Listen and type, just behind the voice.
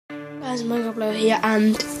guys, Minecraft Blower here,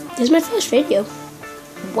 and this is my first video.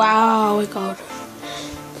 Wow, my god.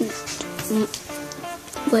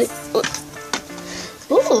 Wait.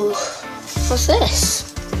 Ooh, what's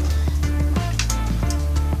this?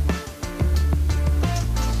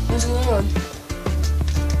 What's going on?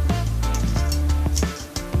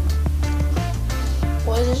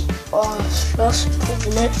 What is it? Oh, that's a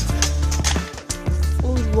minute.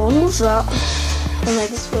 What's wrong with that? Oh my,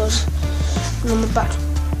 this was on the back.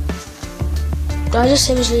 Did I just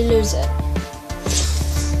seriously lose it?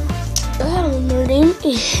 Oh, my name.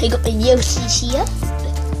 I got my Yoshi here.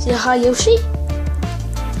 Say hi, Yoshi.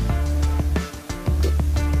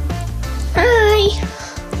 Hi.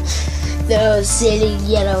 The silly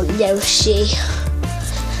yellow Yoshi.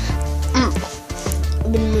 I've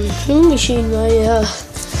been in the home machine where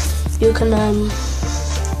you can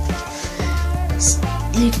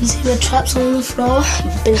see my traps on the floor.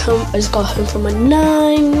 Been home. I just got home from my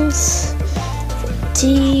knives,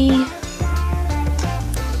 tea,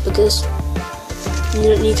 because you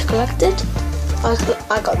don't need to collect it. I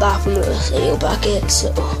got that from the little bucket.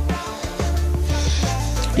 So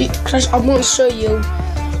I want to show you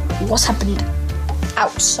what's happened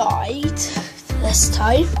outside this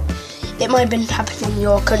time. It might have been happening in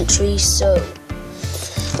your country, so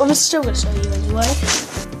I'm still going to show you anyway.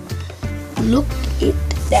 Look at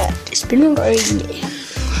that. It's been raining.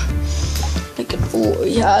 Look at all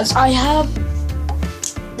it has. I have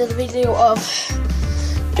the video of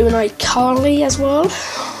doing iCarly as well.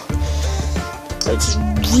 It's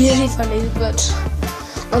really funny, but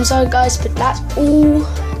I'm sorry guys, but that's all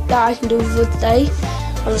that I can do for today.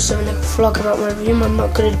 I'm just doing a vlog about my room. I'm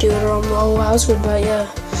not going to do it around the whole house with my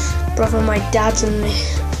brother, my dad, and me.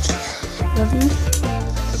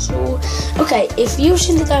 So, okay, if you've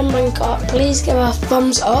seen the guy in Minecraft, please give a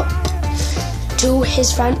thumbs up to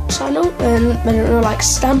his fan channel, and I don't know, like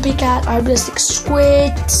Stampy Cat, Realistic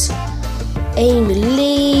Squids, Amy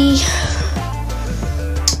Lee,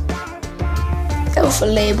 Alpha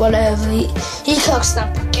Lee, whatever. He cooks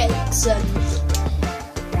Stampy Cakes,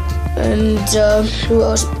 and who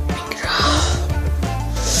else?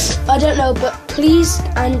 I don't know, but please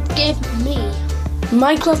and give me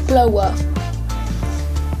Minecraft Blower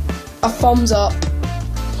a thumbs up.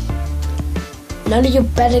 None of you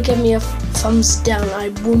better give me a thumbs down. I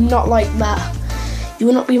will not like that. You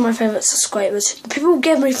will not be my favourite subscribers. The people who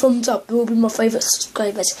give me thumbs up will be my favourite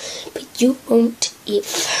subscribers, but you won't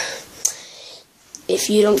if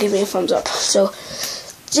you don't give me a thumbs up. So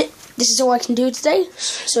this is all I can do today.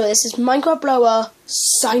 So this is Minecraft Blower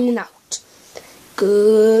signing out.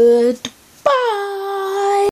 Goodbye.